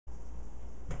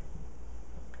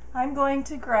I'm going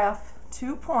to graph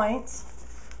 2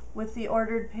 points with the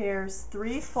ordered pairs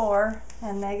 3, 4,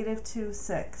 and -2,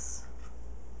 6.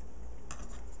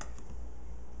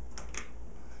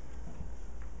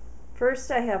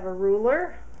 First, I have a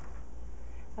ruler,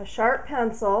 a sharp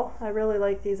pencil. I really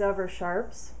like these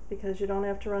Ever-Sharps because you don't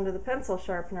have to run to the pencil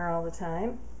sharpener all the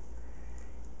time.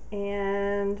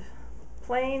 And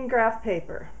plain graph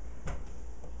paper.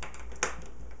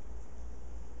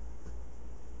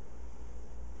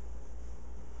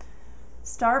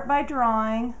 Start by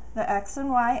drawing the X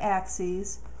and Y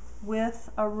axes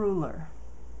with a ruler.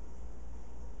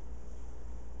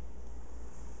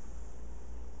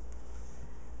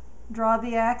 Draw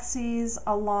the axes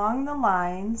along the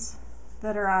lines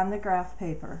that are on the graph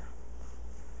paper.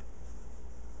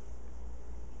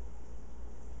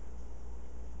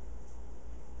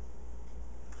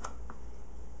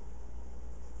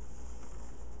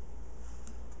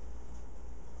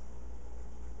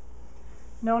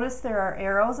 Notice there are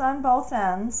arrows on both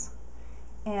ends,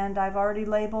 and I've already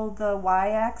labeled the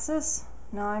y-axis.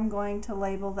 Now I'm going to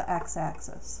label the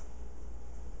x-axis.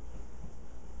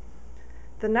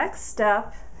 The next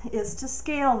step is to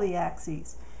scale the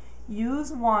axes.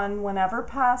 Use one whenever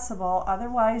possible,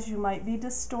 otherwise you might be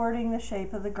distorting the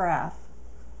shape of the graph.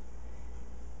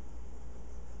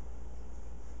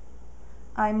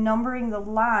 I'm numbering the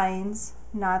lines,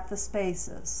 not the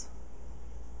spaces.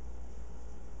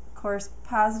 Of course,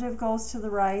 positive goes to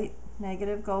the right,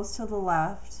 negative goes to the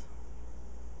left,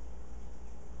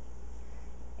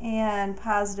 and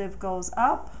positive goes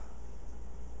up,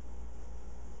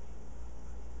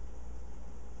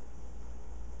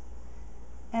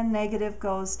 and negative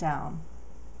goes down.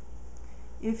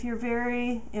 If you're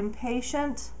very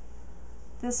impatient,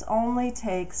 this only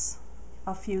takes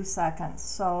a few seconds,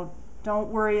 so don't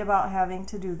worry about having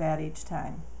to do that each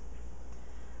time.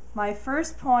 My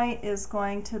first point is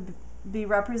going to be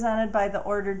represented by the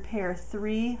ordered pair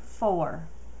 3, 4.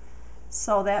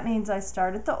 So that means I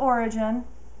start at the origin,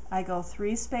 I go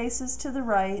 3 spaces to the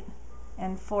right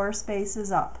and 4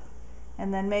 spaces up,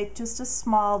 and then make just a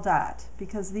small dot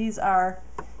because these are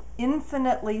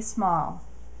infinitely small.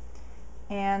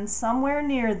 And somewhere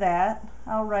near that,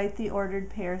 I'll write the ordered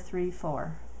pair 3,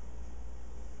 4.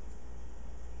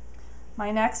 My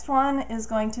next one is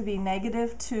going to be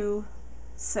 -2,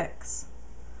 6.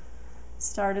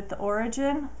 Start at the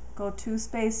origin, go 2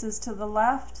 spaces to the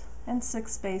left and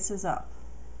 6 spaces up.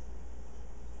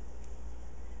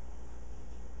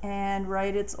 And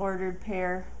write its ordered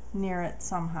pair near it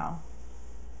somehow.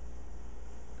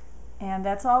 And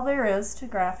that's all there is to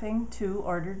graphing 2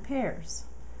 ordered pairs.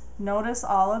 Notice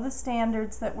all of the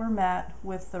standards that were met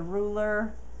with the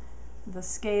ruler, the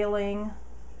scaling,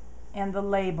 and the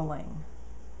labeling.